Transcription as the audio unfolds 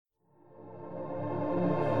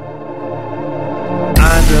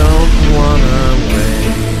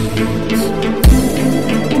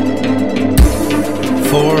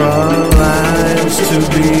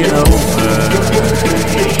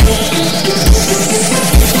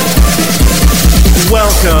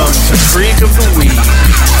Freak of the Week.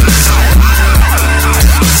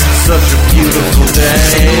 Such a beautiful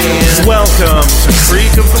day. Welcome to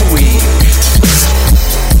Freak of the Week.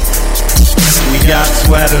 We got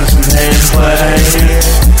sweaters and hand play.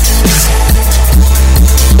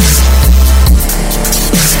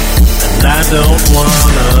 And I don't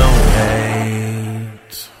wanna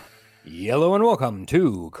wait. Hello and welcome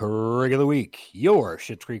to Freak of the Week, your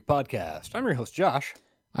Schitt's Creek podcast. I'm your host, Josh.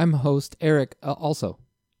 I'm host Eric, also.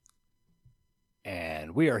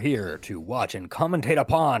 And we are here to watch and commentate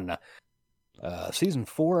upon Season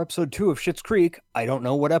 4, Episode 2 of Schitt's Creek. I don't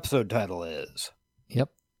know what episode title is. Yep,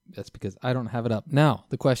 that's because I don't have it up. Now,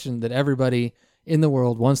 the question that everybody in the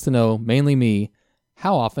world wants to know, mainly me,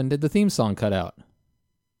 how often did the theme song cut out?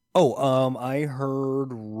 I heard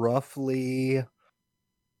roughly,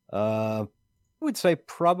 I would say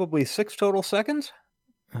probably 6 total seconds.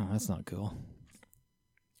 Oh, that's not cool.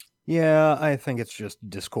 Yeah, I think it's just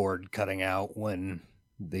Discord cutting out when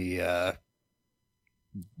the,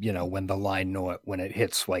 when the line when it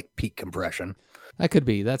hits like peak compression. That could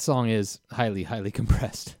be. That song is highly, highly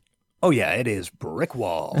compressed. Oh yeah, it is brick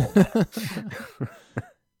wall.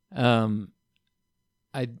 And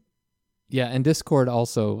Discord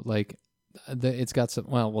also, like, it's got some,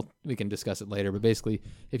 we can discuss it later, but basically,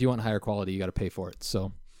 if you want higher quality, you got to pay for it,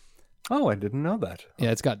 so. Oh, I didn't know that.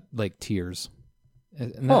 Yeah, it's got, like, tiers.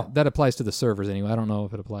 And that applies to the servers anyway. I don't know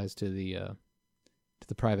if it applies to the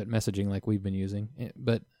private messaging like we've been using.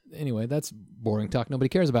 But anyway, that's boring talk nobody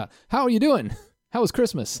cares about. How are you doing? How was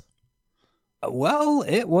Christmas? Well,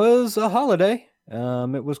 it was a holiday.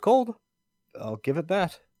 It was cold. I'll give it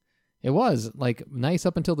that. It was, like, nice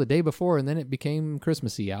up until the day before, and then it became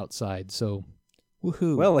Christmassy outside, so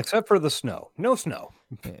woohoo. Well, except for the snow. No snow.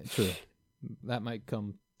 Yeah, true. That might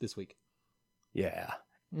come this week. Yeah.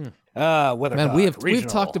 Weather. Man, we've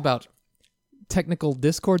talked about technical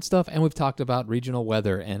Discord stuff, and we've talked about regional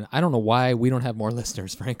weather, and I don't know why we don't have more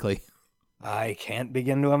listeners, frankly. I can't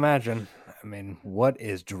begin to imagine. I mean, what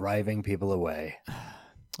is driving people away? I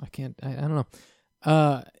don't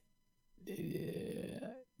know.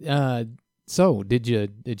 So did you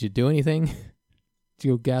do anything? Did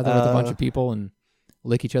you gather with a bunch of people and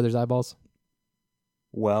lick each other's eyeballs?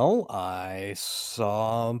 Well, I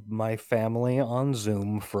saw my family on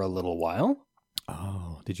Zoom for a little while.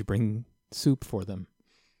 Oh, did you bring soup for them?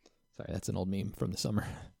 Sorry, that's an old meme from the summer.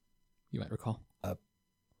 You might recall.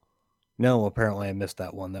 No, apparently I missed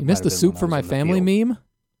that one. You missed the soup for my family meme?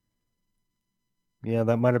 Yeah,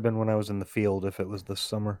 that might have been when I was in the field, if it was this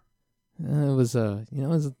summer. It was it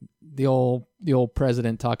was the old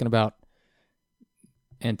president talking about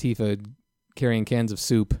Antifa carrying cans of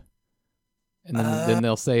soup. And then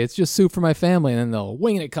they'll say, it's just soup for my family, and then they'll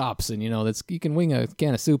wing it at cops. And, you can wing a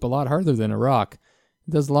can of soup a lot harder than a rock.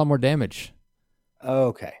 It does a lot more damage.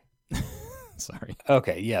 Okay. Sorry.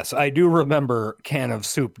 Okay, yes. I do remember can of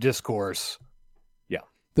soup discourse. Yeah.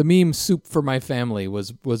 The meme soup for my family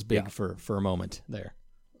was big for a moment there.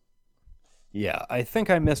 Yeah, I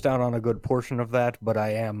think I missed out on a good portion of that, but I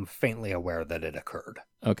am faintly aware that it occurred.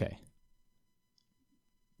 Okay.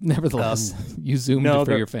 Nevertheless, you zoomed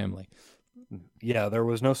for your family. Yeah, there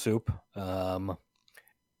was no soup.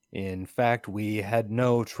 In fact, we had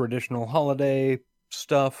no traditional holiday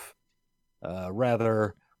stuff.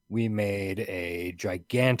 Rather, we made a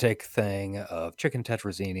gigantic thing of chicken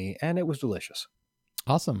tetrazzini, and it was delicious.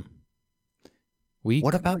 Awesome.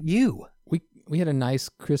 What about you? We had a nice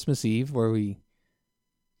Christmas Eve where we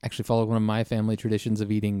actually followed one of my family traditions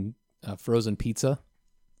of eating frozen pizza.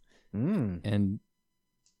 And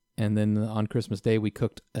then on Christmas Day, we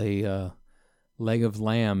cooked a leg of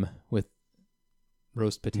lamb with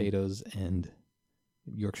roast potatoes and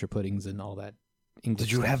Yorkshire puddings and all that English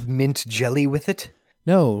Did you stuff. have mint jelly with it?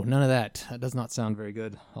 No, none of that. That does not sound very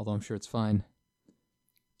good, although I'm sure it's fine.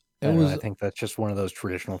 I think that's just one of those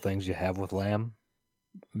traditional things you have with lamb.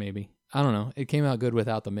 Maybe. I don't know. It came out good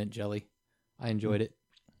without the mint jelly. I enjoyed it.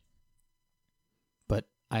 But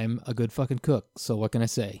I'm a good fucking cook, so what can I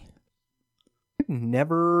say? I've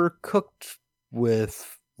never cooked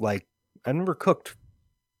with, I never cooked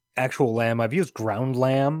actual lamb. I've used ground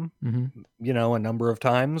lamb, a number of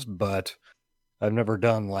times, but I've never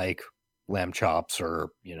done, lamb chops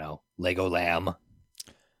or, Lego lamb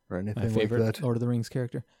or anything My favorite like that. Lord of the Rings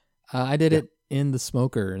character. I did it in the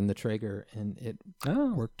smoker, in the Traeger, and it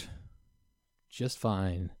worked just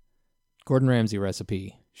fine. Gordon Ramsay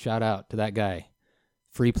recipe. Shout out to that guy.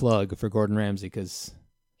 Free plug for Gordon Ramsay, because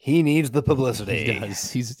he needs the publicity. He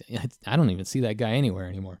does. I don't even see that guy anywhere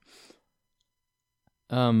anymore.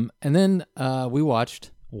 And then we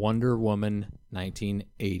watched Wonder Woman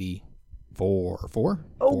 1984. Four?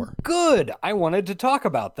 Oh, good. I wanted to talk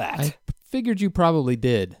about that. I figured you probably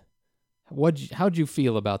did. How'd you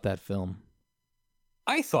feel about that film?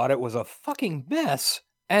 I thought it was a fucking mess,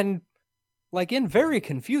 and like in very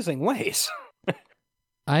confusing ways.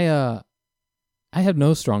 I have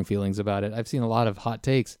no strong feelings about it. I've seen a lot of hot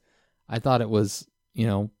takes. I thought it was,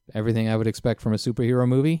 everything I would expect from a superhero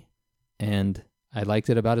movie, and I liked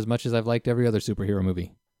it about as much as I've liked every other superhero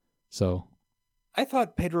movie. So, I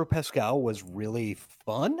thought Pedro Pascal was really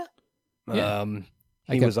fun. Yeah.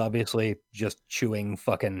 He was obviously just chewing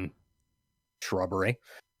fucking shrubbery.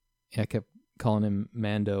 I kept calling him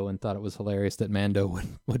Mando and thought it was hilarious that Mando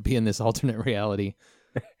would be in this alternate reality.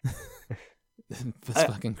 This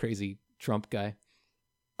fucking crazy Trump guy.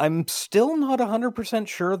 I'm still not 100%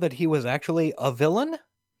 sure that he was actually a villain.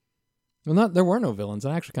 Well, there were no villains.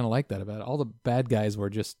 I actually kind of like that about it. All the bad guys were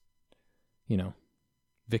just,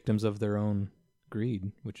 victims of their own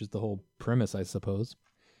greed, which is the whole premise, I suppose.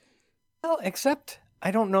 Well, except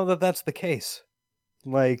I don't know that that's the case.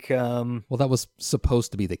 Like, well, that was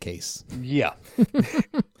supposed to be the case. Yeah.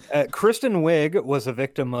 Kristen Wiig was a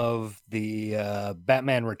victim of the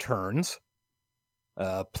Batman Returns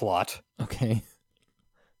plot. Okay.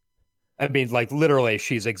 I mean, like, literally,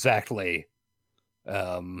 she's exactly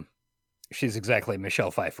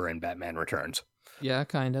Michelle Pfeiffer in Batman Returns. Yeah,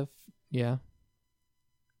 kind of. Yeah.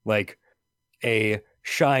 Like, a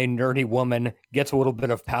shy, nerdy woman gets a little bit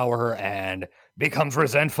of power and becomes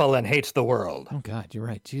resentful and hates the world. Oh, God, you're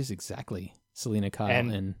right. She's exactly Selena Kyle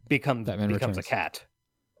and becomes a cat.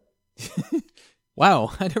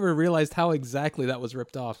 Wow, I never realized how exactly that was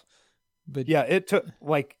ripped off. But yeah, it took,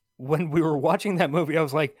 like, when we were watching that movie, I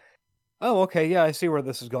was like, oh, okay, yeah, I see where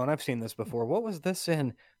this is going. I've seen this before. What was this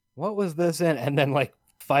in? And then, like,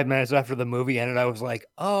 5 minutes after the movie ended, I was like,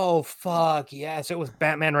 oh, fuck, yes, it was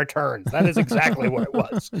Batman Returns. That is exactly what it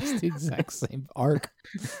was. It's the exact same arc.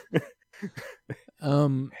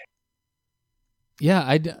 Yeah,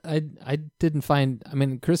 I didn't find, I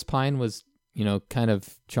mean, Chris Pine was, kind of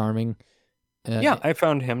charming. Yeah, I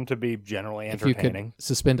found him to be generally entertaining. If you could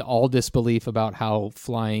suspend all disbelief about how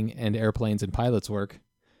flying and airplanes and pilots work.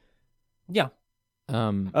 Yeah.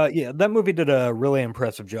 Yeah, that movie did a really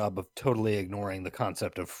impressive job of totally ignoring the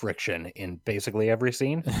concept of friction in basically every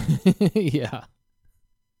scene. Yeah.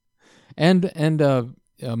 And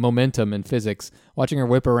momentum and physics. Watching her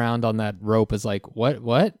whip around on that rope is like,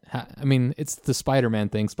 what? I mean, it's the Spider-Man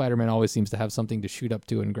thing. Spider-Man always seems to have something to shoot up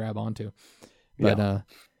to and grab onto. But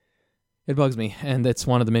it bugs me, and that's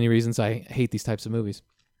one of the many reasons I hate these types of movies.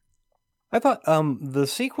 I thought the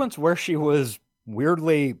sequence where she was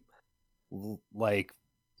weirdly, like,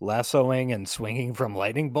 lassoing and swinging from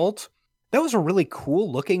lightning bolts, that was a really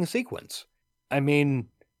cool looking sequence. I mean,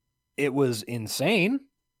 it was insane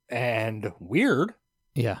and weird.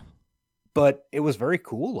 Yeah. But it was very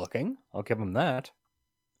cool looking. I'll give him that.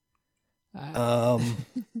 Let's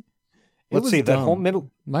see, dumb. that whole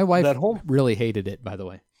middle... My wife really hated it, by the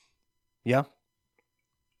way. Yeah.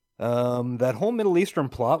 That whole Middle Eastern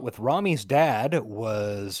plot with Rami's dad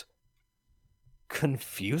was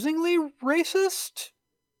confusingly racist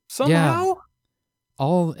somehow.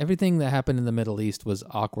 Yeah. Everything that happened in the Middle East was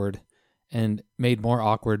awkward and made more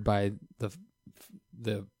awkward by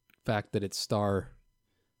the fact that its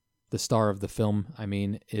the star of the film, I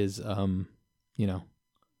mean, is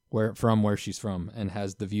where she's from and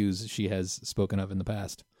has the views she has spoken of in the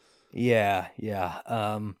past. Yeah.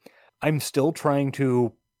 I'm still trying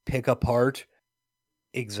to pick apart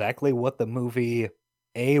exactly what the movie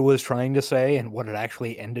A was trying to say and what it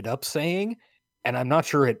actually ended up saying, and I'm not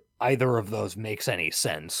sure either of those makes any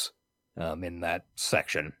sense in that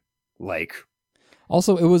section. Like,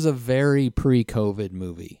 also, it was a very pre-COVID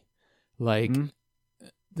movie. Like,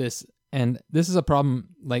 this is a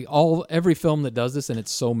problem. Like, every film that does this, and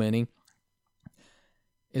it's so many,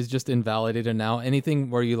 is just invalidated now. Anything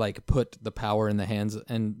where you like put the power in the hands,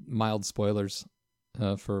 and mild spoilers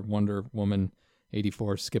for Wonder Woman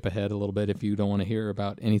 84, skip ahead a little bit if you don't want to hear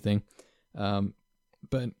about anything.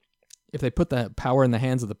 But if they put that power in the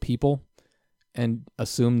hands of the people and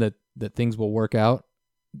assume that things will work out,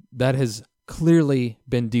 that has clearly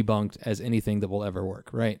been debunked as anything that will ever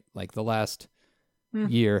work, right? Like the last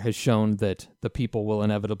year has shown that the people will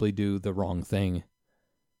inevitably do the wrong thing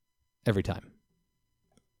every time.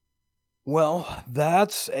 Well,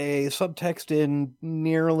 that's a subtext in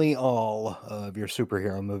nearly all of your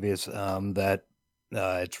superhero movies, that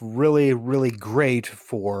it's really, really great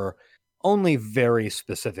for only very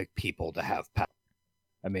specific people to have power.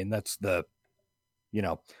 I mean, that's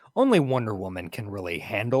only Wonder Woman can really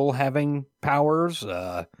handle having powers.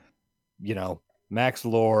 Max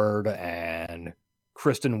Lord and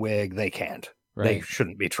Kristen Wiig, they can't. Right. They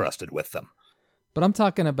shouldn't be trusted with them. But I'm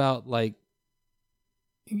talking about like,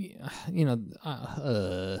 I don't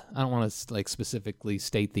want to like specifically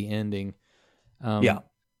state the ending.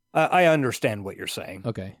 I understand what you're saying.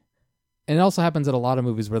 Okay. And it also happens in a lot of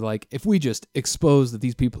movies where, like, if we just expose that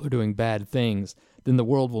these people are doing bad things, then the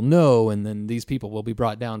world will know, and then these people will be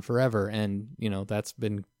brought down forever. And, that's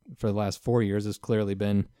been, for the last 4 years, has clearly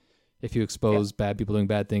been, if you expose bad people doing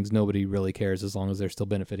bad things, nobody really cares as long as they're still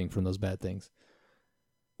benefiting from those bad things.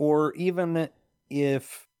 Or even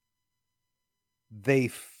if they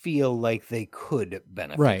feel like they could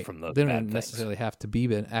benefit from those bad things. They don't necessarily have to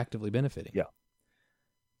be actively benefiting. Yeah.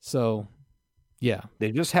 So... yeah.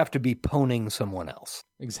 They just have to be poning someone else.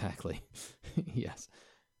 Exactly. Yes.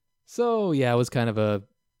 So, yeah, it was kind of a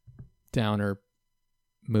downer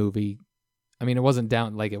movie. I mean, it wasn't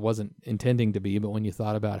down, like it wasn't intending to be, but when you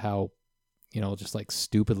thought about how, just like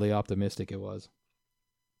stupidly optimistic it was.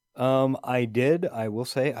 I will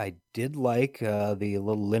say I did like the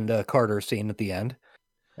little Linda Carter scene at the end.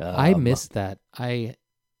 I missed that. I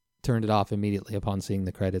turned it off immediately upon seeing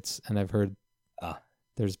the credits, and I've heard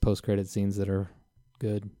there's post-credit scenes that are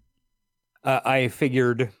good. I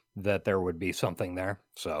figured that there would be something there,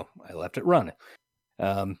 so I left it run.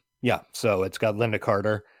 So it's got Linda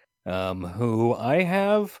Carter, who I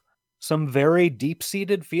have some very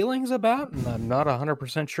deep-seated feelings about, and I'm not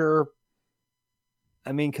 100% sure.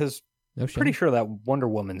 I mean, because I'm pretty sure that Wonder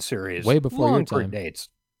Woman series way before your time predates.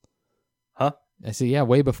 Huh? I see. Yeah,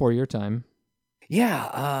 way before your time.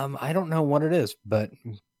 Yeah. I don't know what it is, but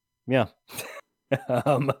yeah.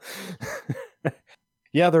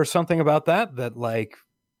 Yeah, there's something about that like,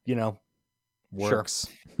 works.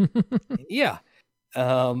 Sure. Yeah.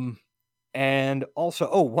 And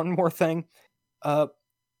also, one more thing.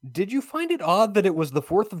 Did you find it odd that it was the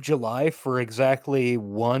 4th of July for exactly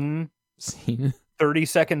one scene,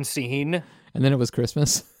 30-second scene, and then it was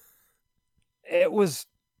Christmas? It was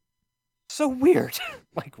so weird.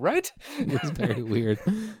 Like, right? It was very weird.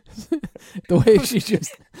 The way she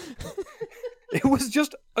just... It was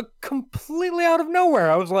just completely out of nowhere.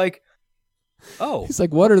 I was like, oh. He's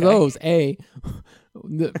like, what are those? The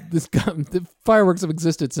fireworks have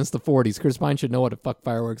existed since the 40s. Chris Pine should know what the fuck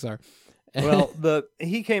fireworks are. Well,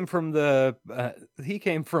 he came from World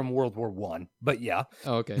War I, but yeah.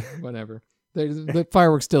 Oh, okay, whatever. The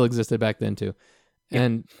fireworks still existed back then too. Yeah.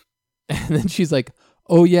 And then she's like,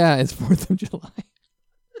 oh yeah, it's 4th of July.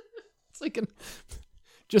 It's like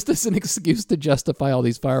just as an excuse to justify all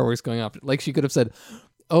these fireworks going off. Like she could have said,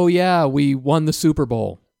 oh yeah, we won the Super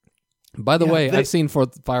Bowl. By the way, I've seen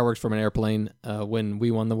fireworks from an airplane when we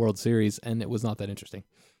won the World Series, and it was not that interesting.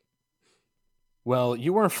 Well,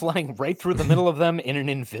 you weren't flying right through the middle of them in an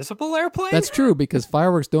invisible airplane? That's true, because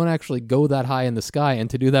fireworks don't actually go that high in the sky, and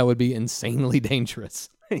to do that would be insanely dangerous.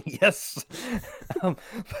 Yes.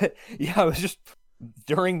 But yeah, I was just,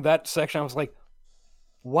 during that section, I was like,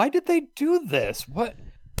 why did they do this? What?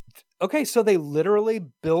 Okay, so they literally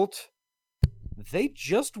they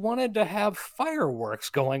just wanted to have fireworks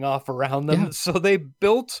going off around them, so they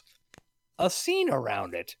built a scene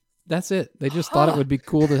around it. That's it. They just thought it would be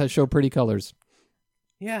cool to show pretty colors.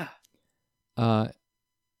 Yeah.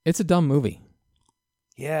 It's a dumb movie.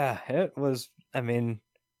 Yeah, it was, I mean,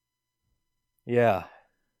 yeah.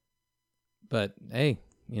 But hey,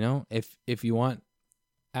 if you want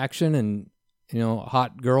action and,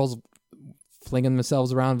 hot girls flinging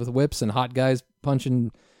themselves around with whips and hot guys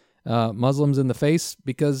punching Muslims in the face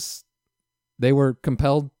because they were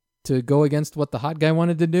compelled to go against what the hot guy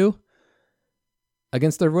wanted to do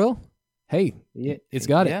against their will, hey, it's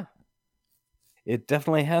got it. It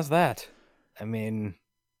definitely has that. I mean,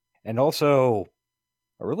 and also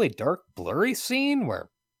a really dark, blurry scene where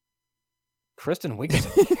Kristen Wiig is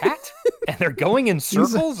a cat, and they're going in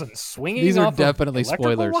circles and swinging. These are off definitely of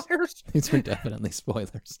spoilers. Wires. These are definitely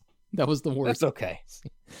spoilers. That was the worst. That's okay.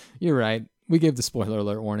 You're right. We gave the spoiler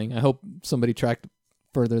alert warning. I hope somebody tracked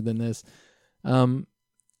further than this.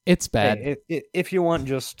 It's bad. Hey, if you want,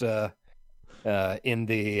 just in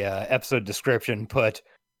the episode description, put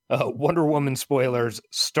Wonder Woman spoilers,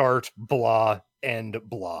 start, blah, end,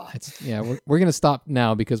 blah. We're going to stop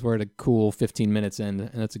now because we're at a cool 15 minutes in,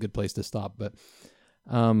 and that's a good place to stop. But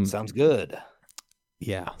sounds good.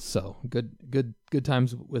 Yeah, so good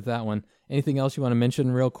times with that one. Anything else you want to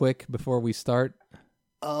mention real quick before we start?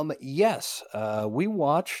 Yes. We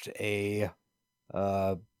watched a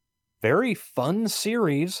very fun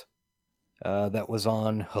series that was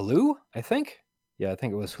on Hulu, I think. Yeah, I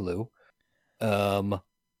think it was Hulu.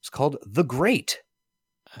 It's called The Great.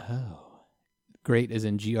 Oh. Great as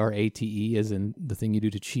in Grate, as in the thing you do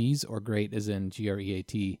to cheese, or great as in Great,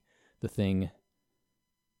 the thing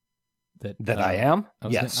That I am? I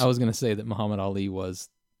was going to say that Muhammad Ali was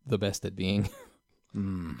the best at being.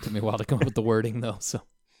 Took me a while to come up with the wording, though. So,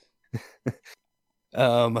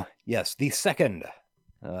 yes, the second.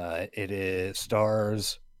 It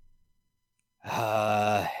stars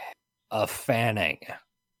a Fanning.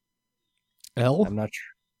 Elle? I'm not sure.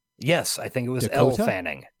 Yes, I think it was Dakota? Elle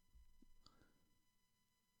Fanning.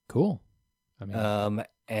 Cool. I mean,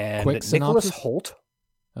 and quick Nicholas synopsis? Holt.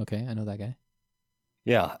 okay, I know that guy.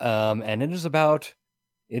 Yeah, and it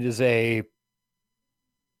is a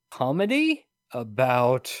comedy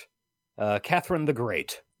about Catherine the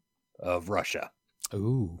Great of Russia.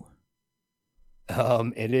 Ooh.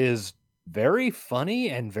 It is very funny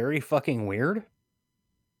and very fucking weird.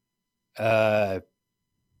 Like,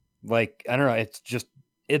 I don't know,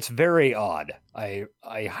 it's very odd. I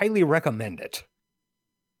highly recommend it.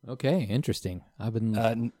 Okay, interesting. I've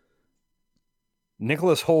been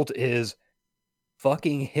Nicholas Holt is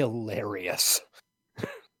fucking hilarious.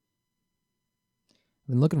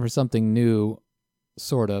 been looking for something new,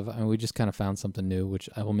 sort of. I mean, we just kind of found something new, which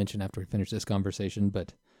I will mention after we finish this conversation.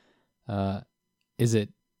 But is it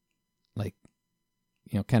like,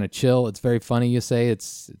 kind of chill? It's very funny. You say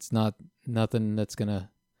it's not nothing that's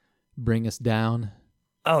gonna bring us down.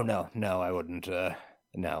 Oh no, I wouldn't.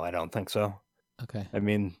 No, I don't think so. Okay. I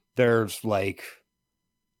mean, there's like,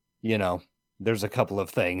 there's a couple of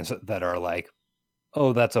things that are like,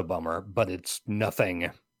 oh, that's a bummer, but it's nothing.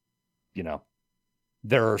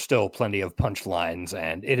 There are still plenty of punchlines,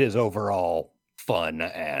 and it is overall fun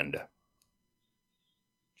and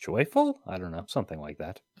joyful. I don't know, something like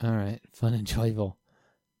that. All right, fun and joyful.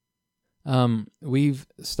 We've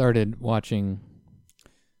started watching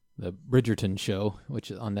the Bridgerton show, which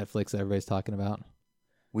is on Netflix that everybody's talking about.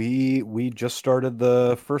 We just started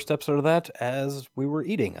the first episode of that as we were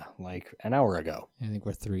eating like an hour ago. I think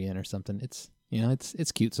we're 3 in or something. It's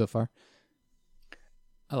it's cute so far.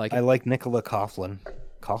 I like it. I like Nicola Coughlan.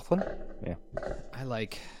 Coughlan? Yeah. I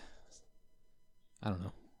don't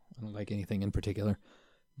know. I don't like anything in particular.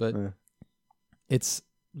 But it's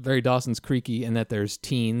very Dawson's Creeky in that there's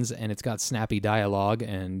teens and it's got snappy dialogue,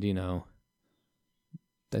 and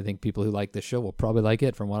I think people who like this show will probably like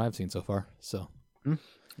it from what I've seen so far. So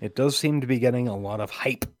it does seem to be getting a lot of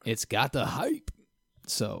hype. It's got the hype.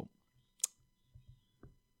 So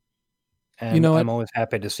and I'm always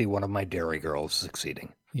happy to see one of my Dairy Girls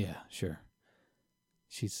succeeding. Yeah, sure.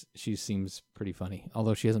 She seems pretty funny,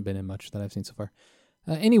 although she hasn't been in much that I've seen so far.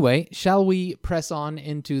 Anyway, shall we press on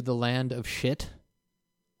into the land of shit?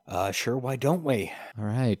 Sure, why don't we? All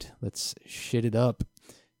right, let's shit it up.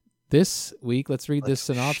 This week, let's read this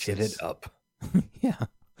synopsis. Shit it up. Yeah,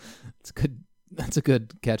 it's good. That's a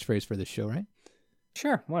good catchphrase for this show, right?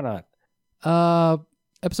 Sure, why not?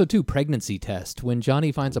 Episode 2, Pregnancy Test. When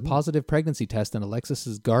Johnny finds a positive pregnancy test in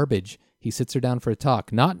Alexis's garbage, he sits her down for a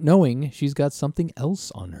talk, not knowing she's got something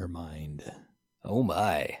else on her mind. Oh,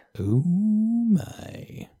 my. Oh,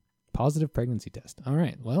 my. Positive pregnancy test. All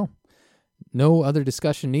right, well, no other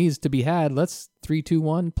discussion needs to be had. Let's 3, 2,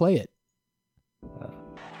 1, play it.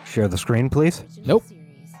 Share the screen, please. Nope.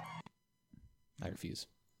 I refuse.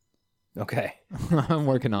 Okay. I'm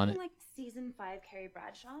working on it. Like season 5 Carrie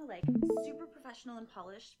Bradshaw, like super professional and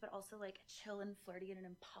polished, but also like chill and flirty in an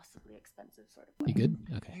impossibly expensive sort of way. You good?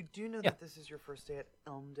 Okay. You do know that this is your first day at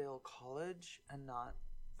Elmdale College and not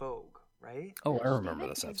Vogue, right? Oh, I remember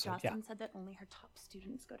David, this because episode. Yeah. Jocelyn said that only her top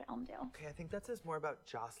students go to Elmdale. Okay, I think that says more about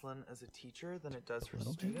Jocelyn as a teacher than it does her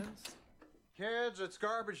Little bit. students. Kids, it's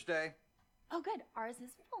garbage day. Oh, good. Ours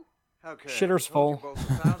is full. Okay. Shitter's told you full. both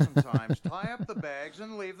 1,000 times. Tie up the bags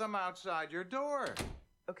and leave them outside your door.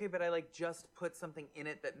 Okay, but I just put something in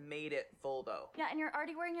it that made it full though. Yeah, and you're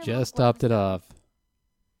already wearing your Just gloves. topped it off.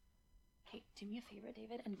 Hey, do me a favor,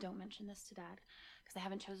 David, and don't mention this to Dad, because I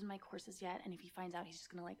haven't chosen my courses yet, and if he finds out, he's just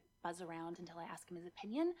gonna buzz around until I ask him his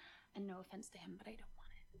opinion. And no offense to him, but I don't want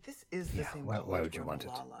it. This is the same why college would you where want it?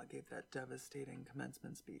 Malala gave that devastating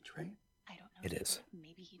commencement speech, right? I don't know. It David. is.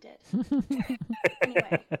 Maybe he did.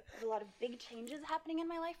 Anyway, there's a lot of big changes happening in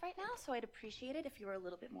my life right now, so I'd appreciate it if you were a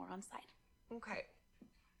little bit more on side. Okay.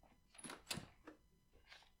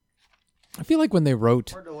 I feel like when they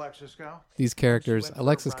wrote Where'd Alexis go? these characters, She went for a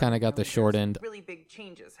Alexis run, kind of got the there's short end. Really big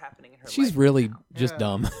changes happening in her She's life really right now. just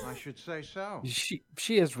dumb. I should say so. She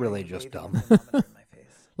is really just Baby dumb. thermometer in my face.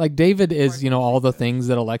 Like David is, all the things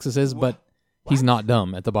that Alexis is, but he's not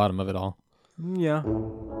dumb at the bottom of it all. Yeah.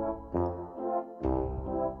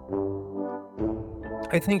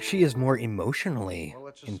 I think she is more emotionally Well,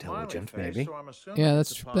 it's a intelligent, smiley face, maybe. so I'm assuming Yeah, it's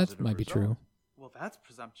that a positive might be result. true. Well, that's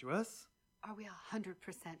presumptuous. Are we 100%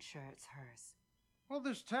 sure it's hers? Well,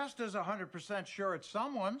 this test is 100% sure it's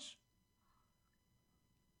someone's.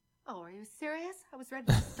 Oh, are you serious? I was ready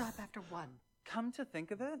to stop after one. Come to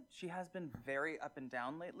think of it, she has been very up and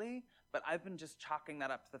down lately, but I've been just chalking that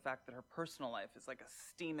up to the fact that her personal life is like a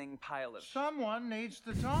steaming pile of... Someone needs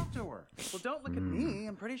to talk to her. Well, don't look at me.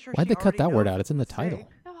 I'm pretty sure Why'd she they cut that already word knows out? It's in the what's at title. stake.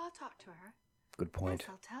 No, I'll talk to her. Good point. Yes,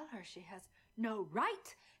 I'll tell her she has no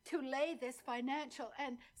right to lay this financial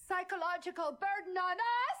and psychological burden on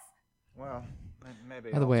us. Well,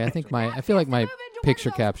 maybe. By the way, I feel like my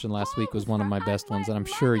picture caption last week was one of my best ones, and I'm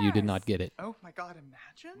sure you did not get it. Oh my god,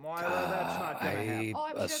 imagine? Moira, that's not gonna happen.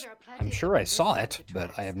 Oh, I'm sure I saw it,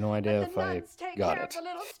 but I have no idea if I got it. The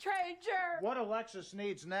little stranger. What Alexis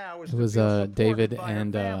needs now is It was to feel supported David by her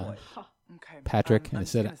and family. Okay, Patrick, I'm and I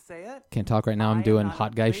just said, gonna say it. can't talk right now. I'm I doing am not hot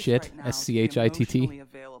in a guy place shit. right now to be SCHITT. emotionally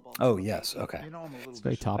available to Oh, a yes, baby. okay. You know, I'm a little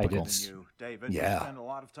very topical. disappointed in you, David. Yeah. You spend a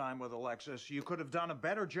lot of time with Alexis. You could have done a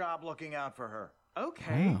better job looking out for her.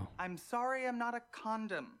 Okay, Oh. I'm sorry I'm not a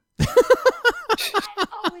condom. I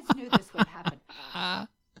always knew this would happen.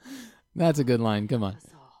 That's a good line. Come on. Us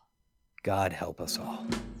all. God help us all.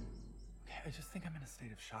 Okay, I just think I'm in a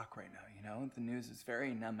state of shock right now, you know? The news is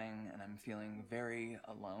very numbing and I'm feeling very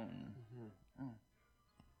alone.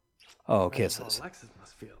 Oh, kisses. Alexis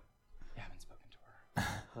must feel. I haven't spoken to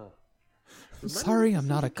her. I'm sorry, I'm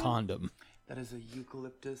not a condom. That is a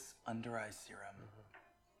eucalyptus under eye serum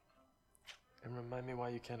And remind me why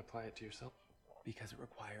you can't apply it to yourself. because it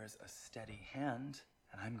requires a steady hand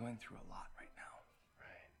and I'm going through a lot right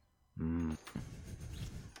now. Right.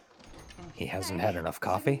 He hasn't had enough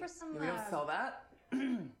coffee. We don't sell that.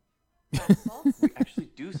 We actually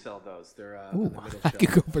do sell those. They're Ooh, on the middle I shelf.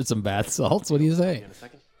 could go for some bath salts. What do you say? In a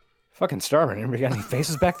second. Fucking starving. Anybody got any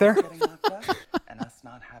faces back there? Getting knocked up and us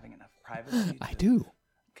not having enough privacy I to do.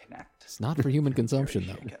 connect. It's not for human consumption,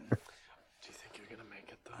 Very though. shaken. Do you think you're gonna make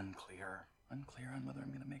it though? Unclear on whether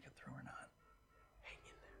I'm gonna make it through or not.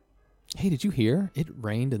 Hey, did you hear? It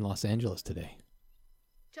rained in Los Angeles today.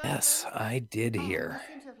 Yes, I did hear.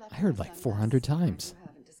 I heard like 400 times.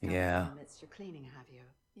 Yeah. Amidst your cleaning, have you?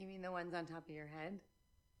 You mean the ones on top of your head?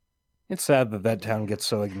 It's sad that that town gets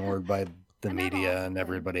so ignored by the media and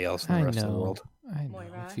everybody else in the I rest of the know. world. I know. I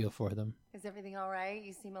Moira? feel for them. Is everything all right?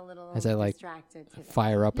 You seem a little As I like distracted today.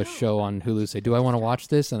 fire up a show on Hulu, say, "Do I want to watch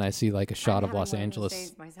this?" And I see like a shot I'm of having Los one of those Angeles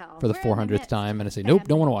days myself. for the We're in the 400th midst time, of and I a say, "Nope,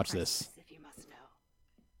 don't want to family watch this." crisis, if you must know.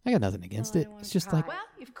 I got nothing against I it. don't wanna It's just try. like, Well,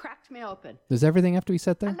 you've cracked me open. does everything have to be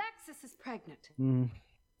set there? Alexis is pregnant.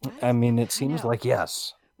 I mean, it seems No. like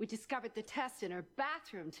yes. We discovered the test in her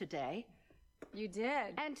bathroom today. You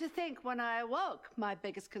did. And to think when I awoke, my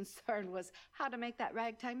biggest concern was how to make that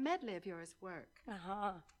ragtime medley of yours work.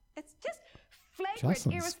 Uh-huh. It's just flagrant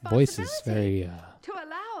Jocelyn's voice is irresponsibility very to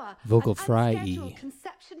allow vocal an fry-y. unscheduled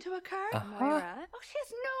conception to occur. Moira? Oh, she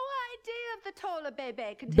has no idea of the toll a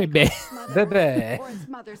bebe can take Bebe. on its mother Bebe. or its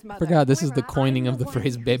mother's mother. Forgot this is the Moira, coining I'm of the one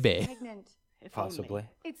phrase who's "bebe." Pregnant. If Possibly.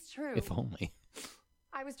 It's true. If only.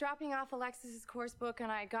 I was dropping off Alexis's course book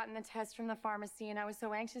and I had gotten the test from the pharmacy and I was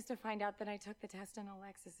so anxious to find out that I took the test in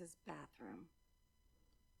Alexis's bathroom.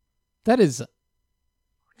 That is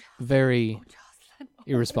very Jocelyn,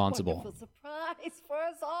 irresponsible. Wonderful surprise for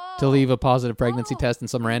us all. to leave a positive pregnancy test in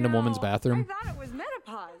some random No, woman's bathroom. I thought it was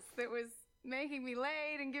menopause that was making me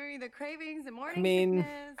late and giving me the cravings and morning mean-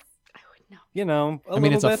 sickness. I would know. You know, I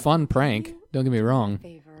mean, it's little a bit. fun prank. Don't get me wrong.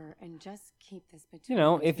 Favor and just keep this between You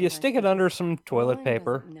know, the if two you of stick us it under because some toilet Roland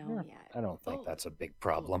paper, doesn't know yet. I don't think that's a big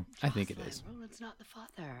problem. I think it Jocelyn, is. Roland's not the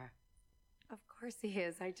father. Of course he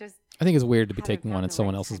is. I just I think it's weird to be Haven't taking one found in the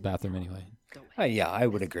someone right else's time bathroom now. anyway. Go ahead. Yeah, I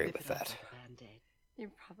would Let's agree rip with it off that. like a Band-Aid. you're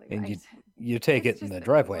probably And right. you take It's it in just the that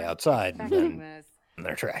driveway we weren't outside, and expecting then this.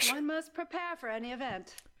 they're trash. One must prepare for any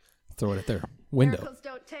event. Throw it at their window. Miracles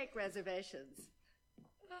don't take reservations.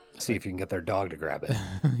 See if you can get their dog to grab it.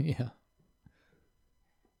 Yeah.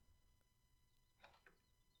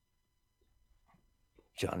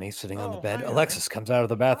 Johnny sitting on the Oh, bed. hi, Alexis comes out of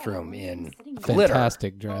the bathroom in glitter.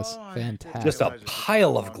 Fantastic dress. Oh, I didn't Fantastic. Just a realize it took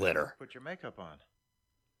pile so of long to glitter. Put your makeup on.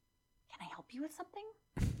 Can I help you with something?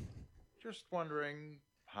 Just wondering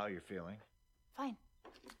how you're feeling. Fine.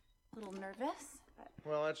 A little nervous, but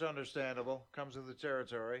Well, that's understandable. Comes with the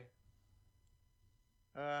territory.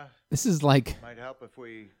 This is like, Might help if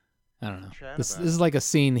we. I don't know. Chat This about is like a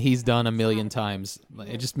scene he's done a million times.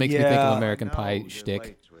 It just makes me think Yeah. of American I know Pie you're shtick.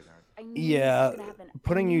 late, sweetheart. I knew Yeah, this was gonna happen.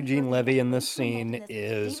 putting I knew Eugene you were Levy gonna in this I'm scene hoping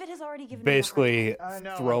is David has already given me a hard basically I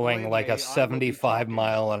know, throwing believe like me, I a would be 75 talking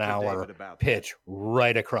mile an to hour David about pitch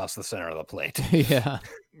right across the center of the plate. Yeah.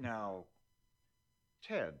 Now,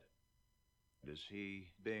 Ted, is he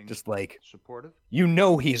being Just like, supportive? you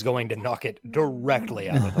know he's going to knock it directly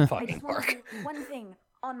out of the I fucking just want to park. do one thing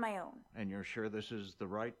on my own. And you're sure this is the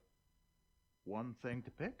right one thing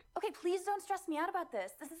to pick. Okay, please don't stress me out about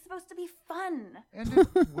this. This is supposed to be fun. And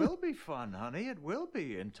it will be fun, honey. It will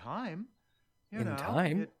be in time. You know,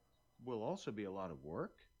 time? It will also be a lot of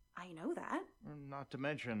work. I know that. Not to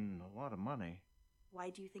mention a lot of money. Why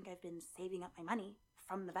do you think I've been saving up my money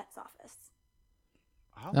from the vet's office?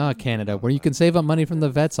 Canada, where you can save up money from the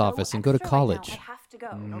vet's office and go to college. Right now. I have to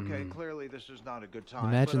go. Okay, clearly this is not a good time.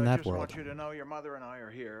 Imagine but that I just world. want you to know your mother and I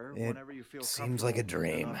are here It whenever you feel seems like a comfortable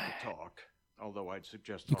dream. enough to talk. Although I'd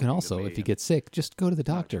suggest You can talking to also, me if you and- get sick, just go to the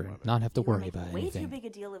doctor and not have to You are worry making about way too anything. big a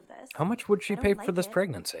deal of this. How much would she I don't pay for like this it.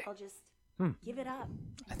 pregnancy? I'll just give it up.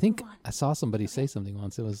 I think I saw somebody say something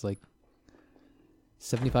once. It was like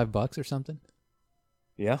 $75 or something.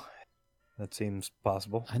 Yeah, that seems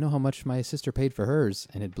possible. I know how much my sister paid for hers,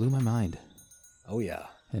 and it blew my mind Oh, yeah.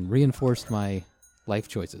 and reinforced my life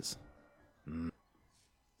choices. Do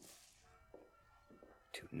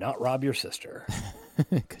not rob your sister.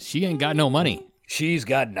 'Cause she ain't got no money. She's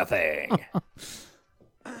got nothing.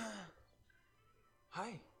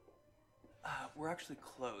 Hi. We're actually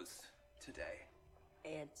closed today.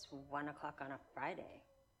 It's 1 o'clock on a Friday.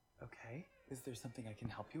 Okay. Is there something I can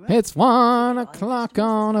help you with? It's 1 o'clock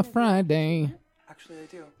on a Friday. Actually, I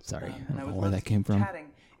do. Sorry, And I don't I know would where love that to came keep from.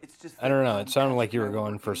 chatting. It's just I don't that, know. It sounded like you were Patrick and I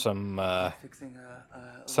going for fixing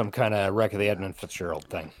some kind of Wreck of the Edmund Fitzgerald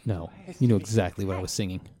thing. No, you know exactly what I was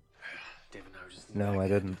singing. Dave and I were just No, I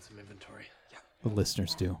didn't. some inventory. The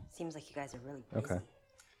listeners do. Seems like you guys are really busy. Okay. At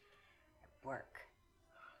work.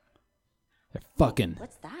 They're fucking.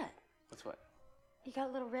 What's that? What's what? You got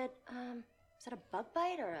a little red, is that a bug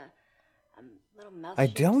bite or a little mouth? I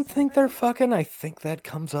don't think they're fucking. I think that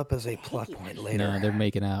comes up as a plot point later. No, they're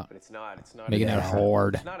making out. But it's not. It's not. Making out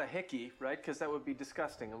hard. It's not a hickey, right? Because that would be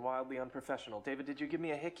disgusting and wildly unprofessional. David, did you give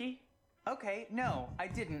me a hickey? Okay, no, I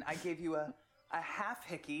didn't. I gave you a half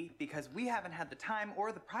hickey because we haven't had the time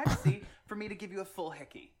or the privacy for me to give you a full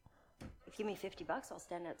hickey. If you give me $50, I'll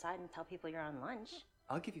stand outside and tell people you're on lunch.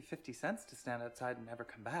 I'll give you 50 cents to stand outside and never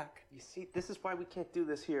come back. You see, this is why we can't do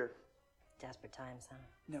this here. Desperate times, huh?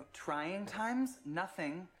 No, trying times,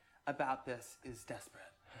 nothing about this is desperate.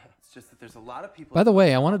 It's just that there's a lot of people. By the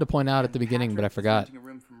way, I wanted to point out at the beginning, but I forgot. renting a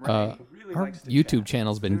room from Her Ray. Really likes to YouTube chat.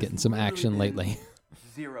 channel's been There's getting some action literally lately.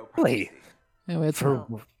 Zero Really? privacy. Yeah, we had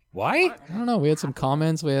some, Why? I don't know. We had some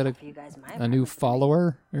comments. We had a new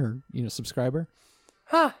follower or subscriber.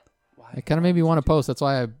 Huh. It kind of made me want to post. That's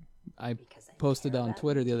why I posted on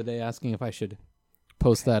Twitter the other day asking if I should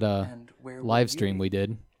post that live stream we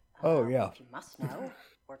did. Oh, yeah. You must know,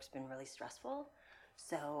 work's been really stressful,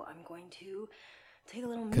 so I'm going to take a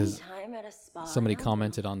little me 'Cause time at a spa. Somebody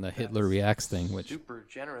commented on the Hitler Reacts thing, which Super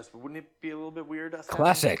generous, but wouldn't it be a little bit weird? Us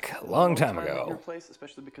Classic, having long time at ago. your place,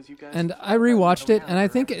 especially because you guys. and I rewatched it, and I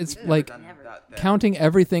think it's like counting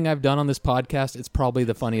everything I've done on this podcast. It's probably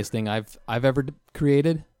the funniest thing I've ever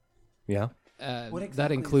created. Yeah.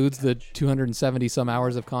 That includes the 270 some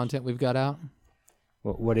hours of content we've got out.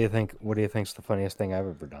 What do you think? What do you think's the funniest thing I've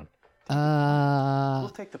ever done? We'll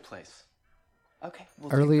take the place. Okay.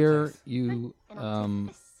 Earlier, you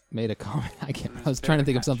made a comment. I was trying to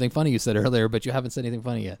think of something funny you said earlier, but you haven't said anything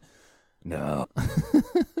funny yet. No.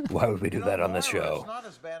 Why would we do that on this Laura, show? It's not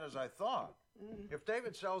as bad as I thought. If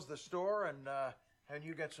David sells the store and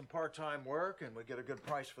you get some part-time work and we get a good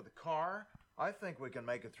price for the car, I think we can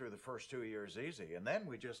make it through the first 2 years easy, and then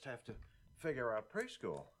we just have to figure out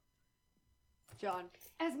preschool. John,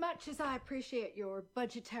 as much as I appreciate your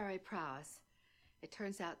budgetary prowess, it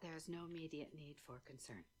turns out there is no immediate need for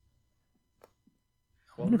concern.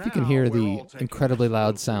 I wonder if you can hear the incredibly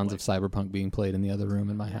loud sounds of Cyberpunk being played in the other room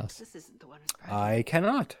in my house. This isn't the one I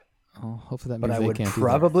cannot. Oh, hopefully that But means I they would can't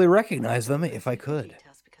probably recognize them if I could.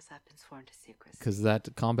 because I've been sworn to secrecy. Because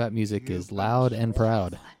that combat music is loud and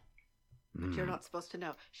proud. But you're not supposed to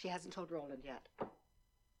know. She hasn't told Roland yet.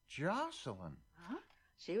 Jocelyn. Huh?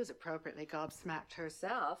 She was appropriately gobsmacked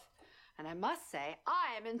herself. And I must say,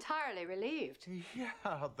 I am entirely relieved.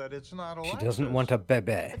 Yeah, that it's not She Alexis. doesn't want a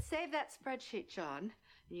bebe. But save that spreadsheet, John.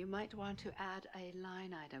 You might want to add a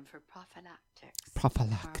line item for prophylactics.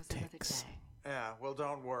 Prophylactics. Yeah, well,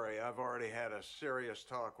 don't worry. I've already had a serious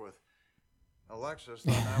talk with Alexis,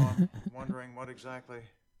 so now I'm wondering what exactly...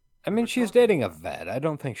 I mean, she's dating a vet. I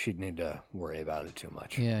don't think she'd need to worry about it too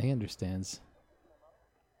much. Yeah, he understands.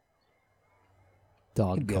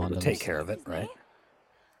 Dog He'd be able condoms. to take care of it, right?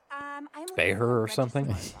 I'm Spay her or something?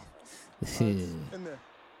 I'm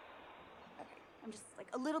just like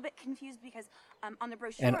a little bit confused because on the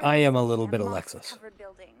brochure. And I am a they little have bit moss Alexis. covered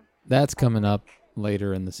building. That's coming up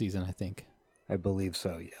later in the season, I think. I believe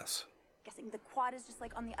so, yes. Guessing the quad is just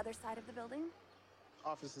like on the other side of the building.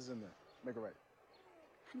 Office is in there. Make it right.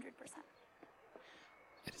 100%.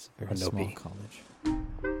 It is It's a very small college.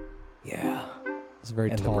 Yeah. It's very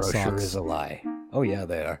and tall the brochure socks. is a lie. Oh yeah,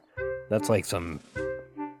 they are. That's like some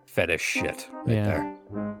fetish shit right Yeah.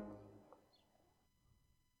 there.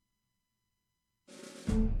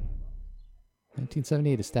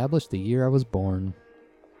 "1978, established the year I was born."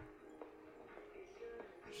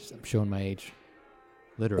 I'm showing my age.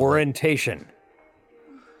 Literally. Orientation.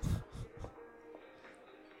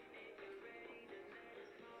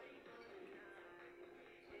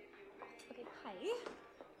 Okay, hi.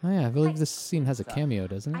 Oh yeah, I believe this scene has a cameo,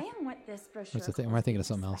 doesn't I it? am what this brochure What's the thing? Am I thinking of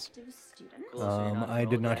something else? prospective student. I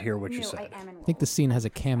did not hear what you No, said. I am I think the scene has a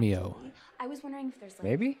cameo. I was wondering if there's like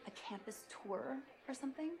Maybe? a campus tour or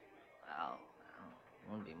something. Wow, it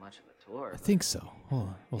wouldn't be much of a tour. I think so. Hold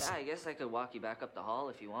on. We'll Yeah, see. I guess I could walk you back up the hall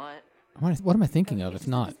if you want. What am I thinking of? It's If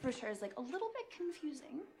just that not, this brochure is like a little bit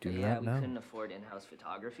confusing. Do yeah, not we know. couldn't afford in-house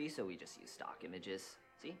photography, so we just used stock images.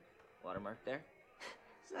 See? Watermark there.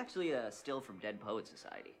 This is actually a still from Dead Poet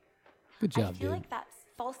Society. good I job, feel dude. like that's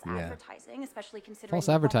false Yeah. advertising, especially considering False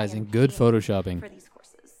what I am advertising, good paying photoshopping. for these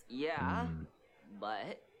courses. Yeah,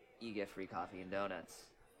 but you get free coffee and donuts.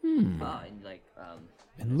 Hmm. And like,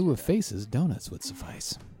 In lieu of faces, donuts would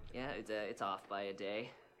suffice. yeah, it's off by a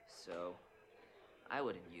day, so I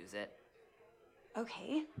wouldn't use it.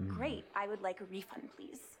 Okay, great. I would like a refund,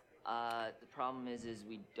 please. The problem is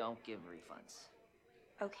we don't give refunds.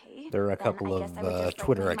 Okay. There are a then couple I guess of I would just like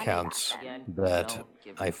Twitter my money back accounts then. that don't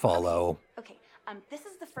give I refunds. follow. Okay. This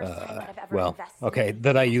is the first time that I've ever Well, invested okay, in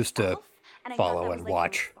that I used to myself, and I thought follow that and was, like, a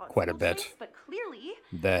watch quite a responsible bit. choice, but clearly,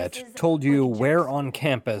 That this is told you like a where Jackson. on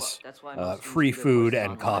campus That's why most free students get food courses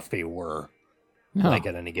and online. coffee were. No. Like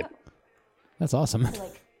at any given. That's awesome. So,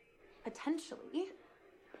 like, potentially,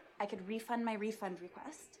 I could refund my refund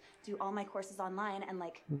request, do all my courses online, and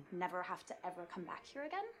like never have to ever come back here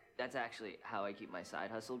again. That's actually how I keep my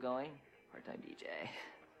side hustle going. Part-time DJ.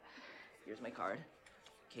 Here's my card.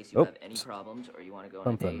 In case you Oh, have any problems or you want to go on a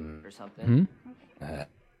something. date or something. Hmm? Well,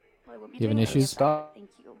 I won't be You having doing any of issues? that. Stop. Thank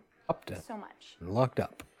you Up to so much. locked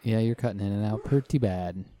up. Yeah, you're cutting in and out pretty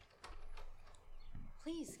bad.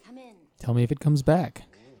 Please come in. Tell me if it comes back.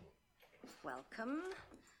 Welcome.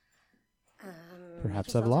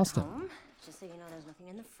 Perhaps Mr. I've Fell's at lost him. home. Just so you know, there's nothing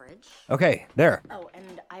in the fridge. Okay, there. Oh,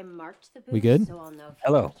 and I marked the booth. We good? So I'll know if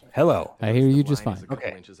Hello, hello. I hear you just fine.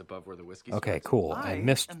 Okay. Okay. Okay, cool. I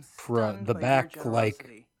missed am for stunned the by your back like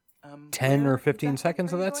generosity. 10 Where or 15 exactly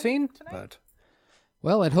seconds are of you that going scene, tonight? but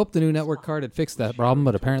Well, I'd hoped the new network card had fixed that problem,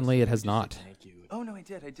 but apparently it has not. Oh no, I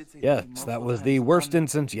did. I did say. yes, thank you that multiple was the times. worst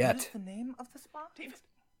instance What is yet. the name of the spa, David?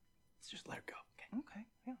 Let's just let her go. Okay,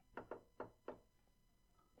 yeah.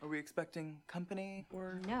 Are we expecting company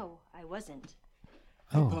or? No, I wasn't.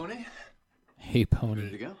 Oh, Pony, hey, ready to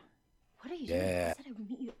pony. go? What are you Yeah. doing? I said I would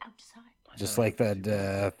meet you outside. Just like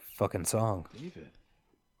that fucking song. David.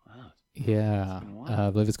 Wow. Yeah, been a while. I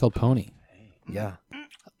believe it's called Pony. Yeah.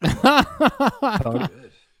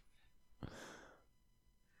 Good.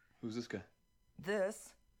 Who's this guy? This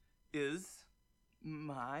is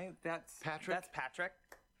that's Patrick? That's Patrick.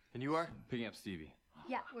 And you are? Picking up Stevie.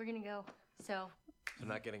 Yeah, we're gonna go. So I'm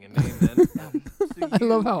not getting a name then. So I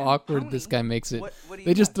love you how and awkward this Tony, guy makes it. what do They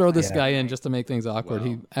you just have throw to this say? guy in just to make things awkward.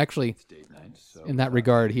 He Well, actually, it's date night, so in that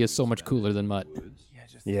regard, he is so much cooler than Mutt. Yeah,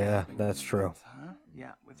 just Yeah, having that's true. moments, Huh?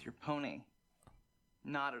 Yeah, with your pony.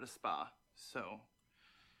 Not at a spa. So,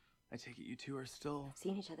 I take it you two are still.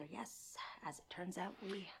 seeing each other, yes. As it turns out,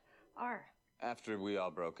 we are. After we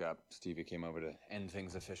all broke up, Stevie came over to end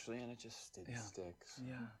things officially, and it just didn't stick.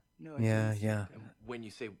 Yeah. No. Yeah, yeah. When you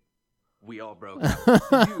say we all broke up,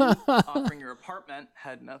 You offering your apartment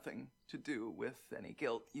had nothing to do with any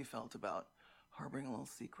guilt you felt about harboring a little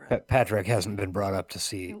secret. Patrick hasn't been brought up to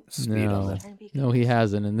see speed on No, this. no, he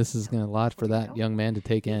hasn't, and this is a lot for that young man to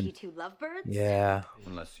take You in. two lovebirds? Yeah.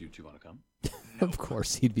 unless you two want to come. Of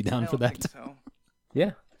course, he'd be down I for don't that. think so.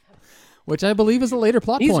 Yeah. Which I believe is a later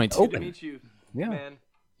plot He's point. open. Meet you, Yeah. man.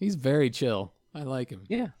 He's very chill. I like him.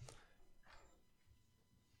 Yeah.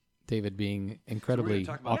 David being incredibly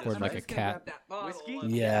talk about awkward this, like right? a cat, Whiskey?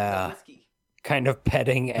 Yeah. Whiskey. Kind of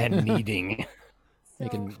petting and kneading.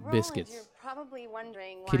 making Roland, biscuits. You're probably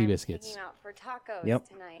wondering why Kitty I'm biscuits. taking out for tacos Yep.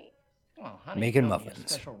 tonight. Well, honey, Making you don't need a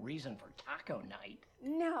muffins. special reason for taco night.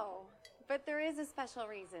 No, but there is a special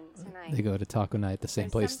reason tonight. They go to taco night, the same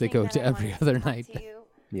There's place they something go that to I every wanted other to talk night. to you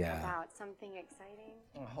Yeah. about something exciting.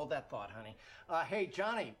 Oh, hold that thought, honey. Hey,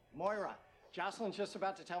 Johnny, Moira, Jocelyn's just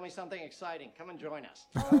about to tell me something exciting. Come and join us.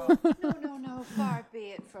 No, far be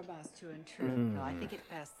it from us to intrude. No, I think it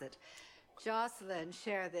best that Jocelyn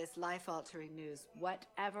share this life-altering news,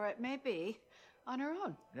 whatever it may be, on her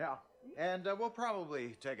own. Yeah. And we'll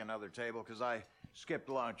probably take another table because I skipped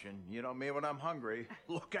lunch, and you know me when I'm hungry.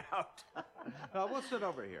 Look out. We'll sit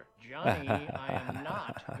over here. Johnny, I am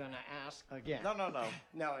not going to ask again. No.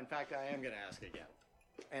 No, in fact, I am going to ask again.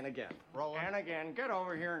 And again. And again. Get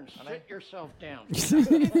over here and sit yourself down. It's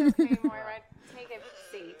okay, Moira. Take a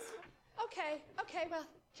seat. Okay, well,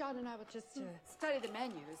 John and I will just study the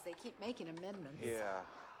menus. They keep making amendments.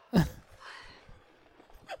 Yeah.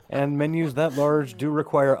 And menus that large do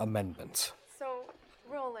require amendments. So,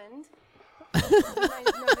 Roland, you might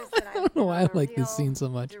notice that I don't know why I like this scene so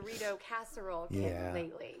much. Dorito casserole kit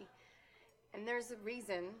lately. And there's a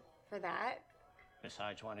reason for that.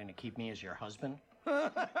 Besides wanting to keep me as your husband?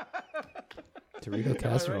 Dorito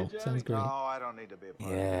casserole. Sounds great. No, I don't need to be a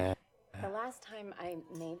part of Yeah. The last time I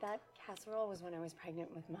made that casserole was when I was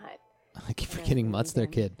pregnant with Mutt. I keep forgetting Mutt's their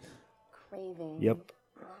kid. Craving Yep.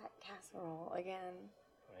 that casserole again.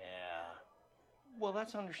 Yeah. Well,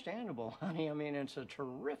 that's understandable, honey. I mean, it's a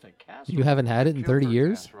terrific casserole. You haven't had it in 30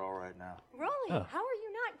 years? Casserole right now. Rolly, Oh. how are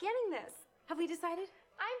you not getting this? Have we decided?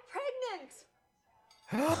 I'm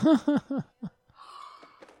pregnant!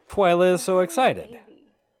 Twyla is so excited.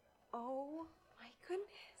 Oh, my goodness.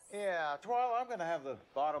 Yeah, Twyla, I'm going to have the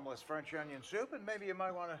bottomless French onion soup, and maybe you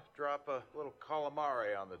might want to drop a little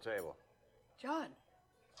calamari on the table. John.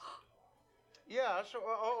 Yeah, so,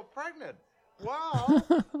 pregnant. Wow,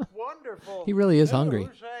 wonderful. He really is hungry.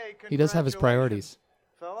 news. Hey, He does have his priorities.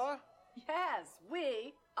 Fella? Yes,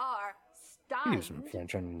 we are You do stunned. some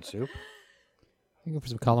French onion soup. You go for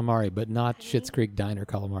some calamari, but not Schitt's Creek Diner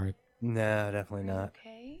calamari. No, definitely not.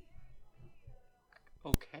 Okay.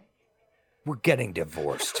 Okay. We're getting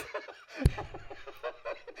divorced. Of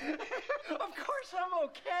course I'm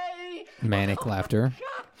okay. Manic laughter.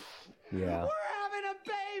 Yeah. We're having a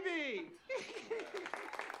baby.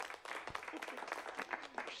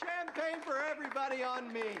 Champagne for everybody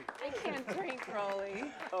on me. I can't drink, Rolly.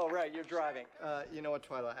 Oh, right, you're driving. You know what,